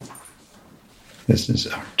This is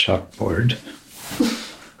our chalkboard.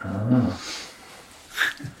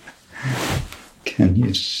 Can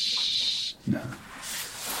you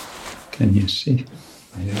see?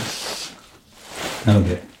 Yes.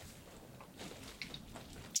 Okay.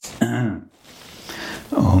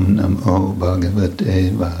 Om Namo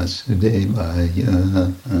Bhagavate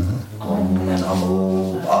Vasudevaya. Om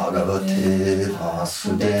Namo Bhagavate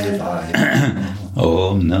Vasudevaya.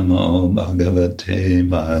 Om Namo Bhagavate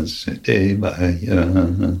Vasudevaya.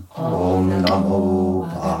 Om Namo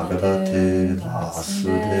Bhagavate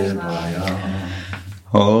Vasudevaya.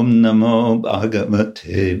 Om Namo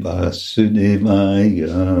Bhagavate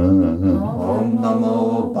Vasudevaya. Om Namo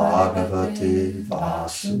Bhagavate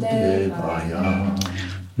Vasudevaya.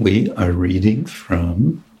 We are reading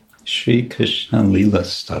from Śri Krsna Lila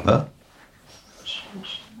Stava,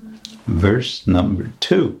 verse number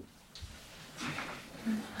 2.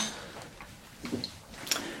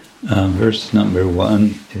 Verse number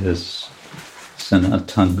 1 is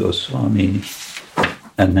Sanatana Goswami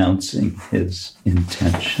announcing his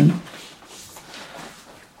intention.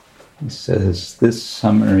 He says, this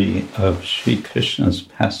summary of Sri Krishna's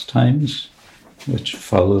pastimes, which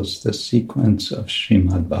follows the sequence of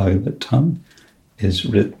Srimad Bhagavatam, is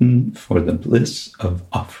written for the bliss of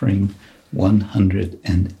offering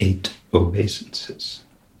 108 obeisances.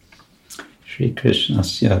 Sri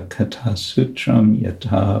Krishnasya Katha Sutram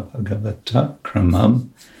Yatha Bhagavata Kramam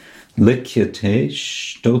Likyate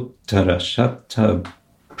Shtottara Shakta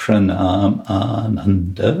Pranam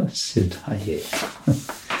Ananda Siddhaye.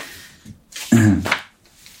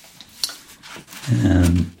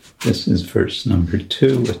 And this is verse number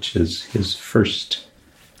 2, which is his first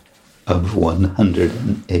of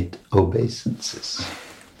 108 obeisances.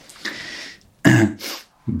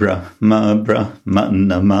 Brahma Brahman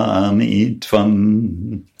Namami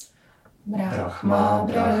Tvam. Brahma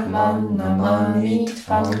Brahman Namami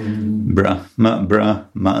Tvam. Brahma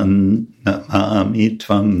Brahman Namami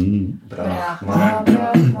Tvam. Brahma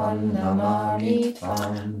Brahman Namami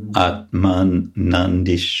Tvam. Atman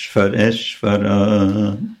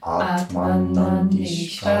Nandishvareshvara. Atman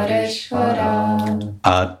Nandishvareshvara.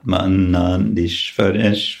 Atman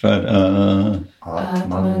Nandishvareshvara.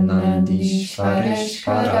 Atman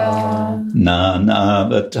Nandishvareshvara.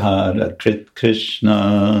 Nanavatara Krit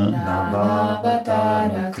Krishna.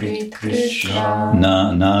 Navavatara Krit Krishna.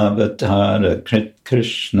 Nanavatara Krit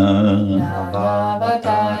Krishna.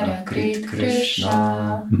 Navavatara Krit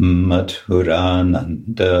Krishna.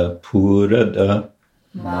 Madhurananda Purada.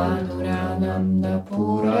 Madhurananda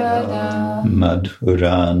Purada.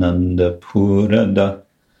 Madhurananda Purada.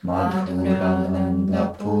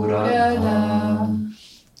 Madhurananda Purada.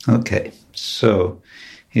 Okay, so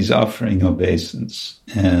he's offering obeisance,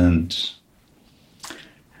 and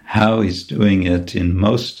how he's doing it in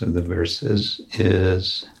most of the verses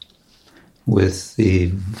is with the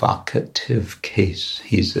vocative case.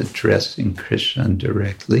 He's addressing Krishna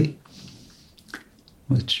directly,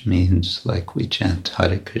 which means like we chant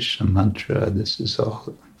Hare Krishna mantra, this is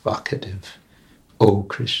all vocative. O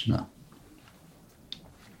Krishna.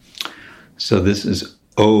 So this is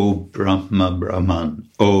O Brahma Brahman,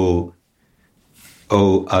 O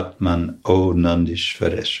Atman, O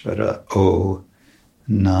Nandishvareshvara, O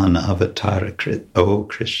Nanavatarikrit, O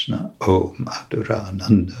Krishna, O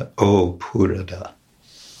Madhurananda, O Purada.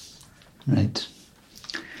 Right?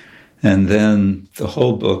 And then the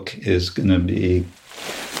whole book is going to be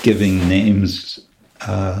giving names,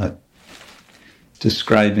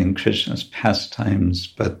 describing Krishna's pastimes,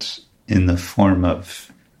 but in the form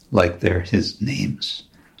of like they're his names.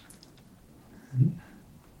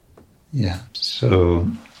 Yeah,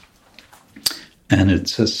 so, and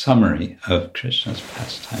it's a summary of Krishna's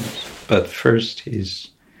pastimes. But first he's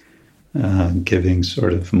giving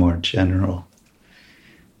sort of more general.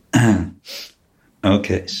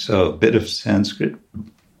 Okay, so a bit of Sanskrit.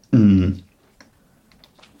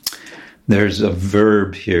 There's a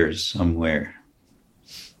verb here somewhere.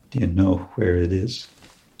 Do you know where it is?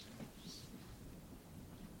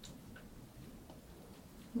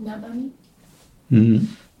 Namami? Mm.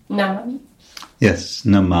 Namami? Yes,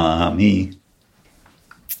 namami.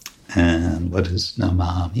 And what does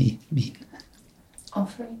namami mean?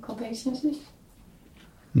 Offering obeisances?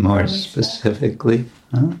 More specifically?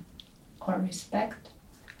 Huh? Or respect?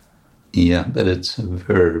 Yeah, but it's a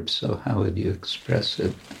verb, so how would you express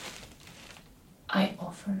it? I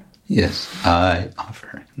offer. Yes, I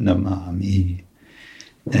offer namami.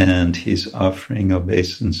 And he's offering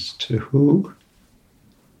obeisance to who?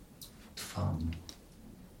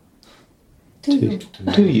 To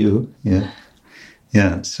you, yeah.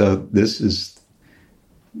 Yeah, so this is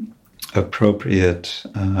appropriate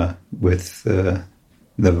with the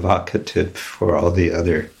vocative for all the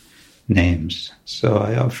other names. So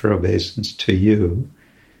I offer obeisance to you,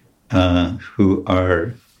 who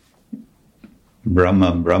are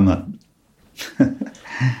Brahman.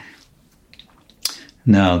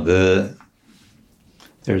 Now,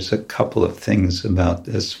 there's a couple of things about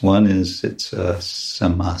this. One is it's a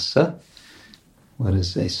samasa. What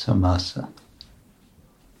is a samasa?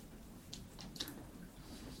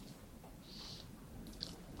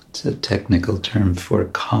 It's a technical term for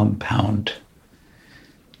compound.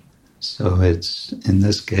 So it's, in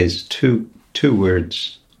this case, two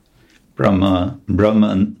words,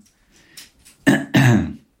 Brahman.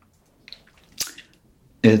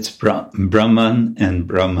 It's Brahman and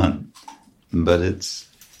Brahman, but it's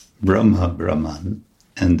Brahman.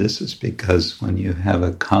 And this is because when you have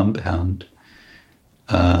a compound,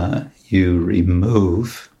 you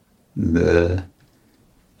remove the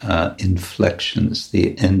inflections,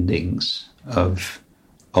 the endings of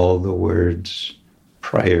all the words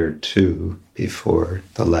prior to, before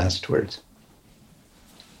the last words.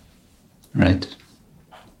 Right?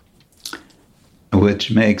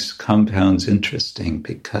 Which makes compounds interesting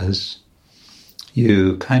because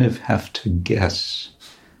you kind of have to guess,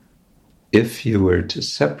 if you were to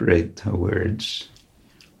separate the words,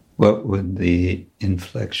 what would the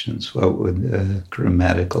inflections, what would the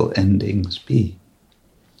grammatical endings be?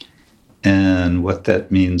 And what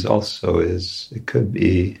that means also is it could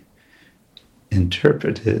be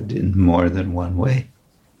interpreted in more than one way.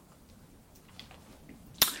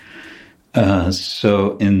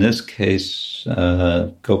 So in this case,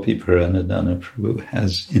 Gopi Paranadhana Prabhu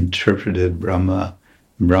has interpreted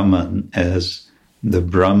Brahman as the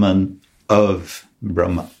Brahman of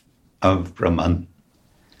Brahman,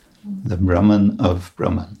 the Brahman of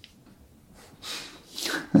Brahman.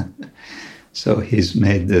 So he's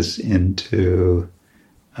made this into,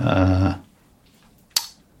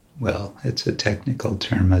 it's a technical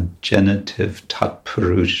term, a genitive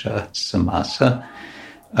tatpurusha samasa.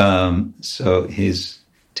 So he's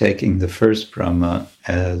taking the first Brahma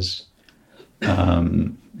as,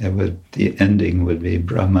 the ending would be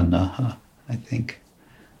Brahmanaha, I think.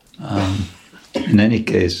 In any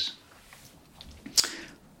case,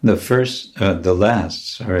 the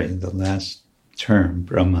last term,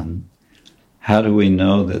 Brahman, how do we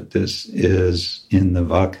know that this is in the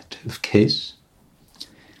vocative case?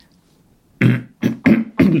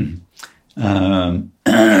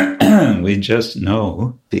 We just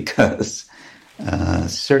know because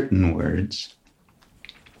certain words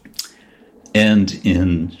end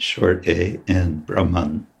in short A and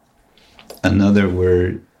Brahman. Another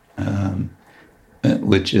word,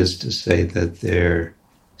 which is to say that they're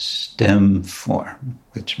stem form,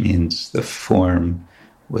 which means the form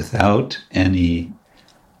without any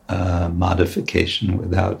modification,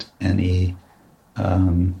 without any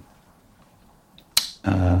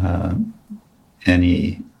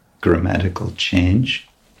grammatical change,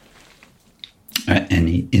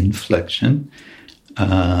 any inflection.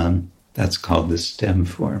 That's called the stem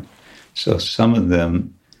form. So some of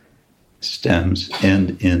them, stems,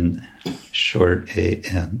 end in short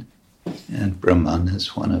A-N, and Brahman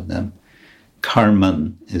is one of them.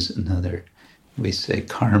 Karman is another. We say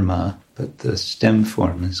karma, but the stem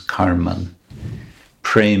form is karman.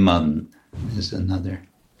 Preman is another.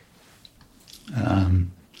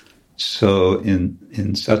 So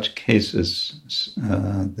in such cases,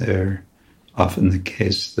 they're often the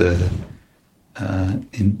case in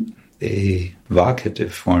the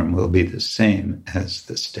vocative form will be the same as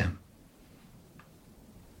the stem.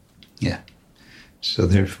 Yeah. So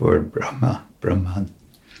therefore, Brahman.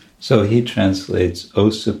 So he translates, O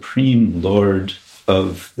Supreme Lord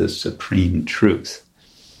of the Supreme Truth.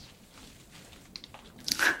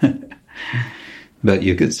 But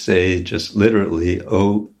you could say just literally,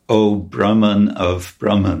 O Brahman of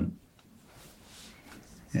Brahman.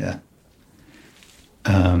 Yeah.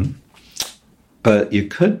 But you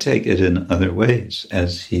could take it in other ways,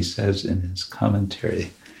 as he says in his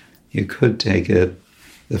commentary. You could take it,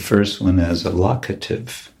 the first one, as a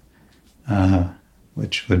locative,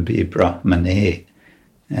 which would be Brahmane,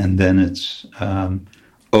 and then it's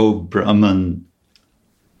O Brahman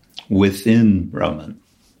within Brahman.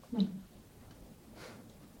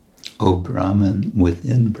 O Brahman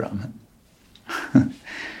within Brahman.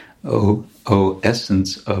 O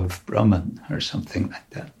essence of Brahman, or something like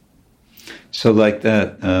that. So like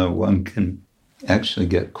that, one can actually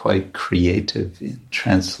get quite creative in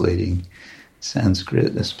translating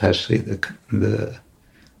Sanskrit, especially the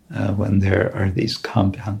when there are these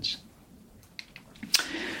compounds.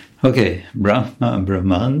 Okay, Brahma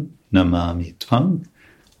Brahman Namami Tvam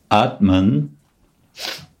Atman,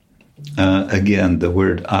 again, the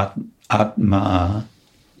word Atma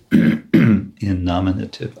in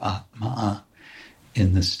nominative Atma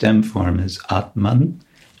in the stem form is Atman,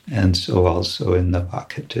 and so also in the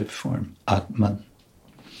vocative form, Atman.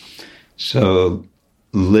 So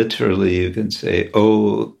literally you can say,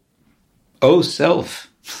 oh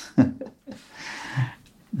self.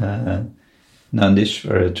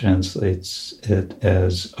 Nandishvara translates it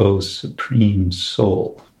as, O Supreme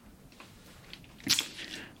Soul,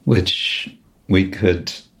 which we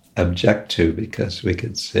could object to because we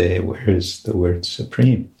could say, where is the word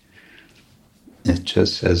supreme? It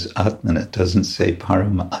just says Atman, it doesn't say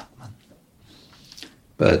Parama Atman.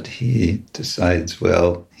 But he decides,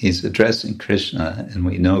 well, he's addressing Krishna, and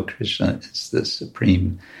we know Krishna is the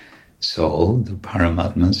supreme soul, the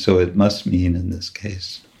Paramatma, so it must mean in this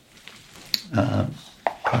case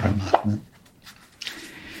Paramatma.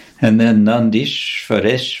 And then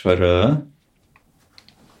Nandishvareshvara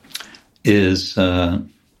is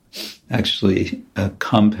actually a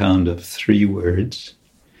compound of three words,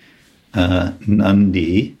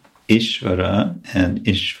 Nandi, Ishvara, and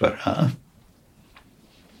Ishvara.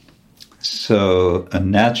 So a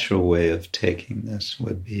natural way of taking this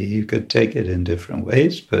would be, you could take it in different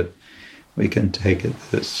ways, but we can take it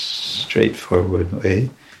this straightforward way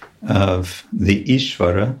of the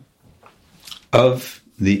Ishvara,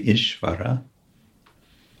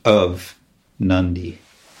 of Nandi.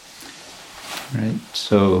 Right?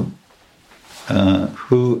 So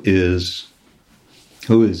who is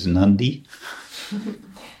Nandi?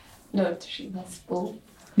 Lord Shiva's bull.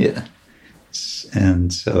 Yeah.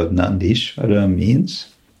 And so Nandishvara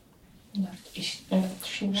means? Lord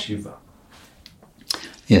Shiva.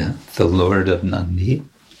 Yeah, the Lord of Nandi.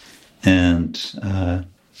 And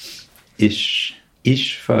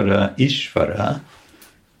Ishvara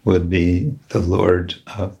would be the Lord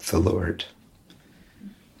of the Lord.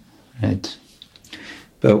 Right?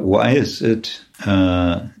 But why is it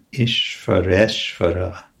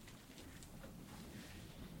Ishvareshvara?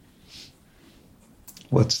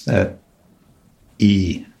 What's that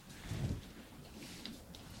E?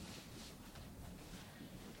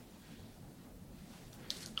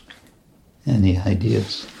 Any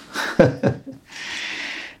ideas?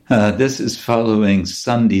 This is following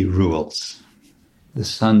Sandhi rules. The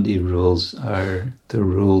Sandhi rules are the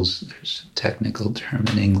rules, there's a technical term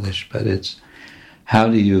in English, but it's how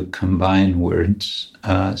do you combine words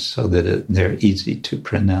so that they're easy to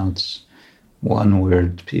pronounce. One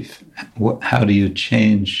word, how do you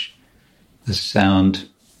change the sound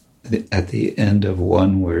at the end of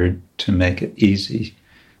one word to make it easy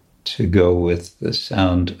to go with the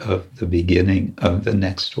sound of the beginning of the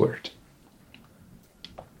next word?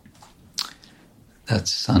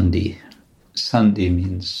 That's Sandhi. Sandhi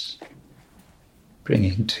means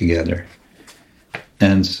bringing together.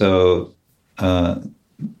 And so the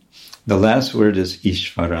last word is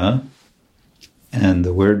Ishvara, and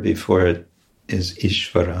the word before it is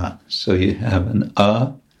Ishvara. So you have an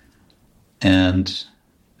A and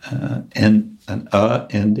an A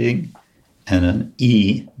ending and an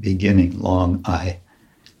E beginning, long I.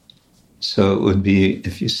 So it would be,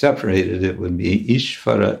 if you separated it, would be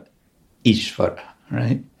Ishvara, Ishvara,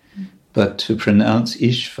 right? But to pronounce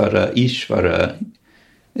Ishvara, Ishvara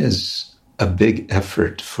is a big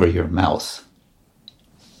effort for your mouth.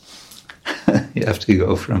 You have to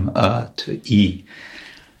go from A to E.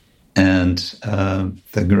 And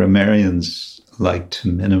the grammarians like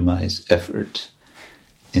to minimize effort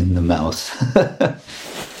in the mouth.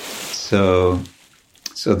 So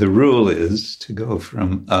the rule is to go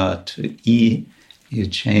from A to E. You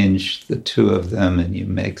change the two of them and you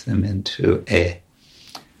make them into A.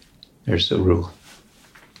 There's a rule.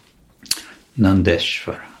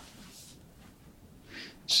 Nandeshvara.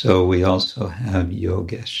 So we also have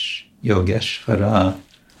Yogeshvara.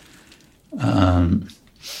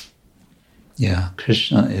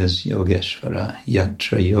 Krishna is Yogeshvara.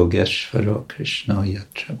 Yatra Yogeshvaro Krishna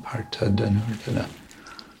Yatra Partha Dhanurdana.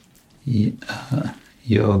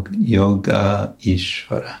 Yoga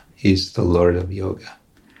Ishvara. He's the Lord of Yoga.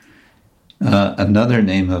 Another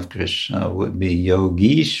name of Krishna would be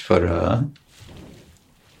Yogishvara,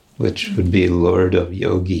 which would be Lord of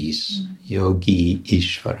Yogis. Yogi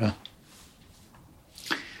Ishvara.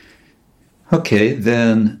 Okay,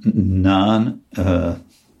 then non-avatara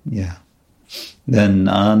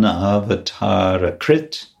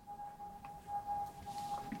Krit.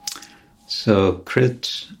 So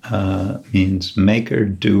Krit means maker,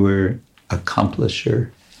 doer,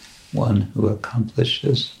 accomplisher, one who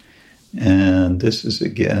accomplishes. And this is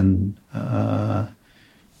again, I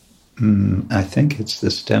think it's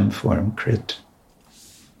the stem form Krit.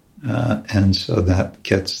 And so that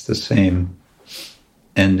gets the same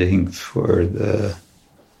ending for the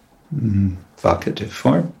vocative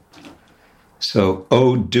form. So,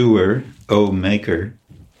 O doer, O maker,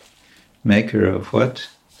 maker of what?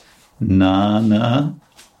 Nana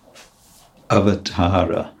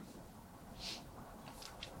avatara.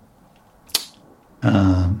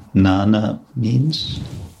 Nana means?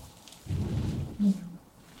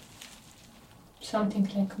 Something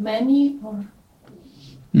like many or?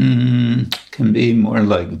 Can be more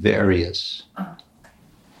like various. Okay.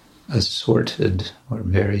 Assorted or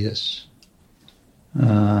various.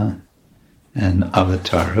 And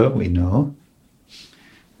avatara, we know.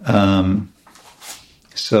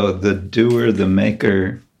 So the doer, the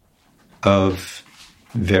maker of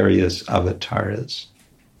various avatars,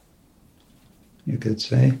 you could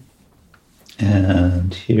say.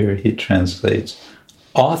 And here he translates,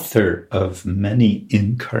 author of many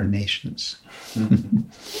incarnations.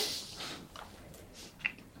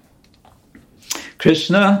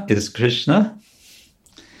 Krishna is Krishna.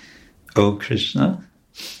 O Krishna.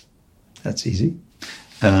 That's easy.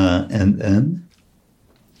 And then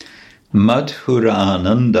Madhura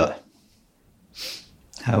Ananda.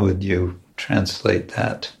 How would you translate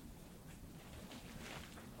that?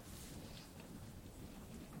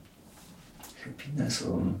 Happiness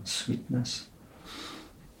or sweetness.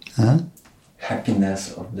 Huh?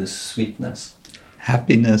 Happiness of the sweetness.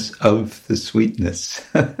 Happiness of the sweetness.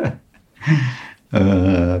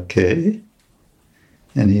 Okay.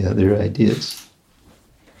 Any other ideas?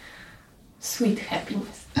 Sweet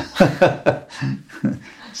happiness.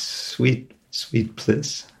 Sweet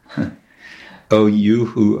bliss. Oh, you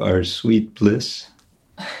who are sweet bliss.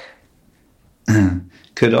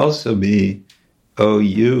 Could also be, oh,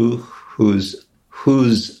 you whose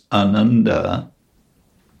ananda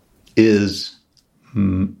is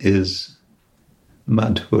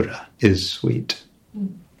madhura, is sweet.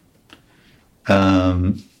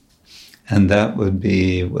 And that would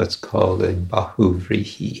be what's called a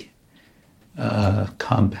bahuvrihi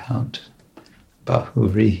compound.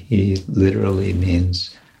 Bahuvrihi literally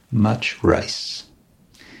means much rice.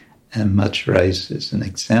 And much rice is an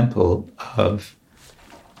example of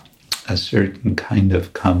a certain kind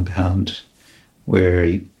of compound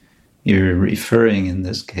where you're referring in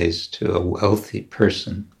this case to a wealthy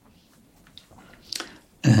person.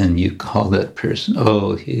 And you call that person,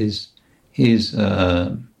 oh,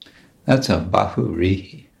 that's a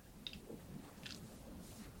bahurihi.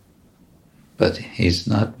 But he's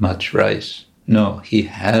not much rice. No, he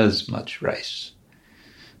has much rice.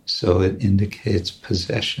 So it indicates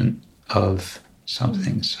possession of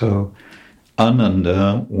something. So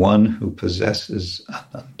Ananda, one who possesses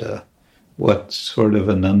Ananda. What sort of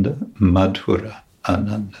Ananda? Madhura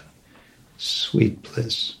Ananda, sweet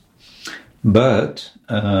bliss. But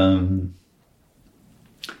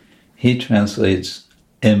he translates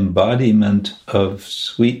embodiment of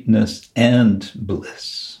sweetness and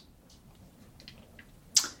bliss.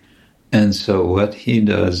 And so what he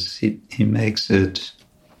does, he makes it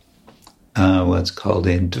what's called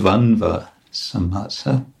a dvandva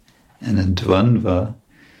samasa. And a dvandva,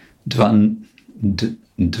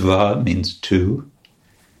 dva means two,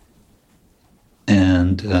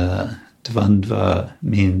 and dvandva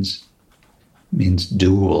means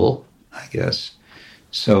dual, I guess.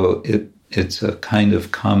 So it's a kind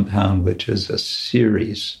of compound which is a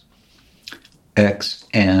series, X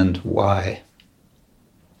and Y.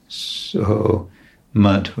 So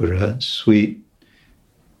madhura, sweet,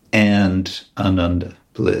 and ananda,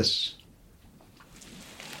 bliss.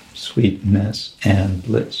 Sweetness and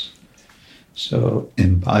bliss. So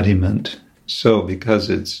embodiment. So because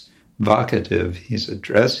it's vocative, he's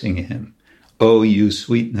addressing him. Oh, you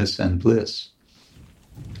sweetness and bliss.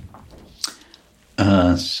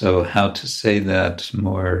 So how to say that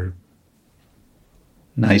more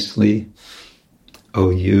nicely?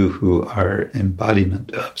 Oh, you who are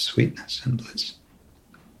embodiment of sweetness and bliss.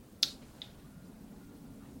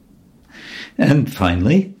 And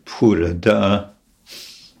finally, purada.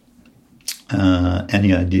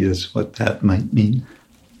 Any ideas what that might mean?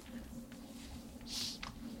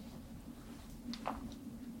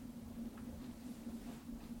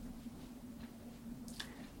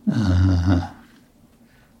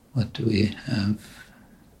 What do we have?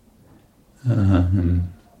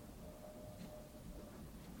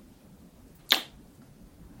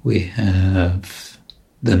 We have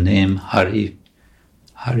the name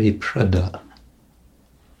Hariprada.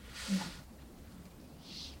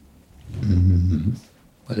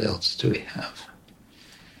 What else do we have?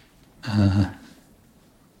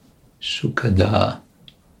 Sukada.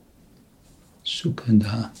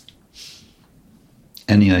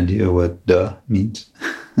 Any idea what da means?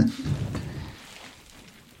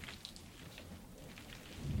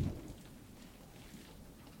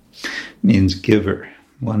 Means giver,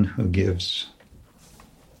 one who gives.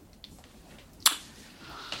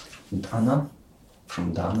 Dana?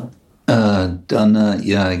 From Dana? Dana,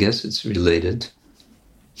 yeah, I guess it's related.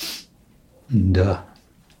 Da.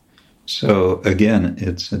 So again,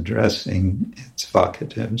 it's addressing, it's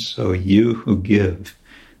vocative. So you who give,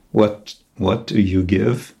 what do you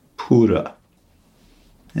give? Pura.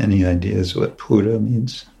 Any ideas what pura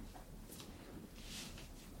means?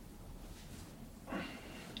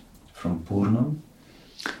 From Purnam?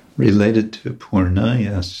 Related to Purna,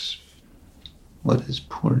 yes. What is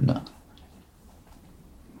Purna?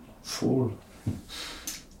 Full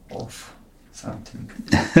of something.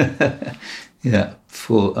 Yeah,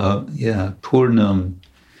 full of, yeah, Purnam,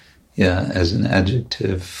 yeah, as an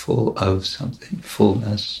adjective, full of something,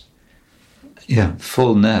 fullness. Yeah,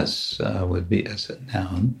 fullness would be as a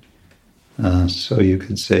noun. So you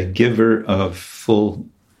could say giver of full,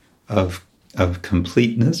 of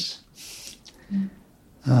completeness.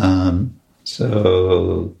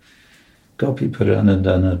 So Gopi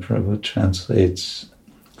Puranadana Prabhu translates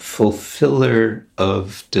fulfiller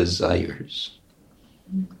of desires.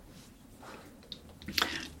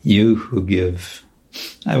 You who give,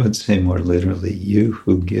 I would say more literally, you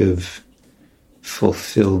who give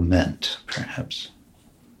fulfillment, perhaps.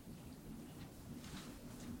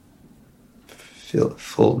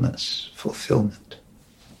 Fullness, fulfillment.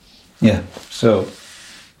 Yeah, so,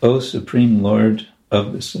 O Supreme Lord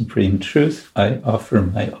of the Supreme Truth, I offer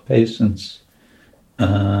my obeisance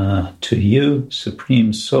to you,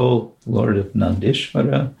 Supreme Soul, Lord of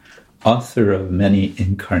Nandishvara, author of many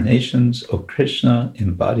incarnations, O Krishna,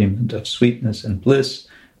 embodiment of sweetness and bliss,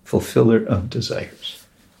 fulfiller of desires.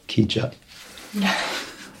 Ki jai.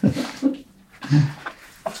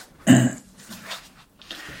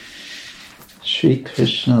 Śri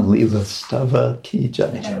Krsna Lila Stava ki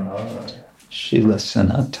jai. Srila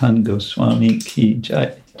Sanatan Goswami ki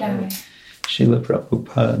jai. Srila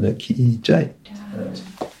Prabhupada ki jai.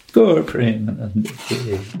 Gaur Premanande ki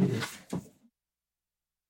jai.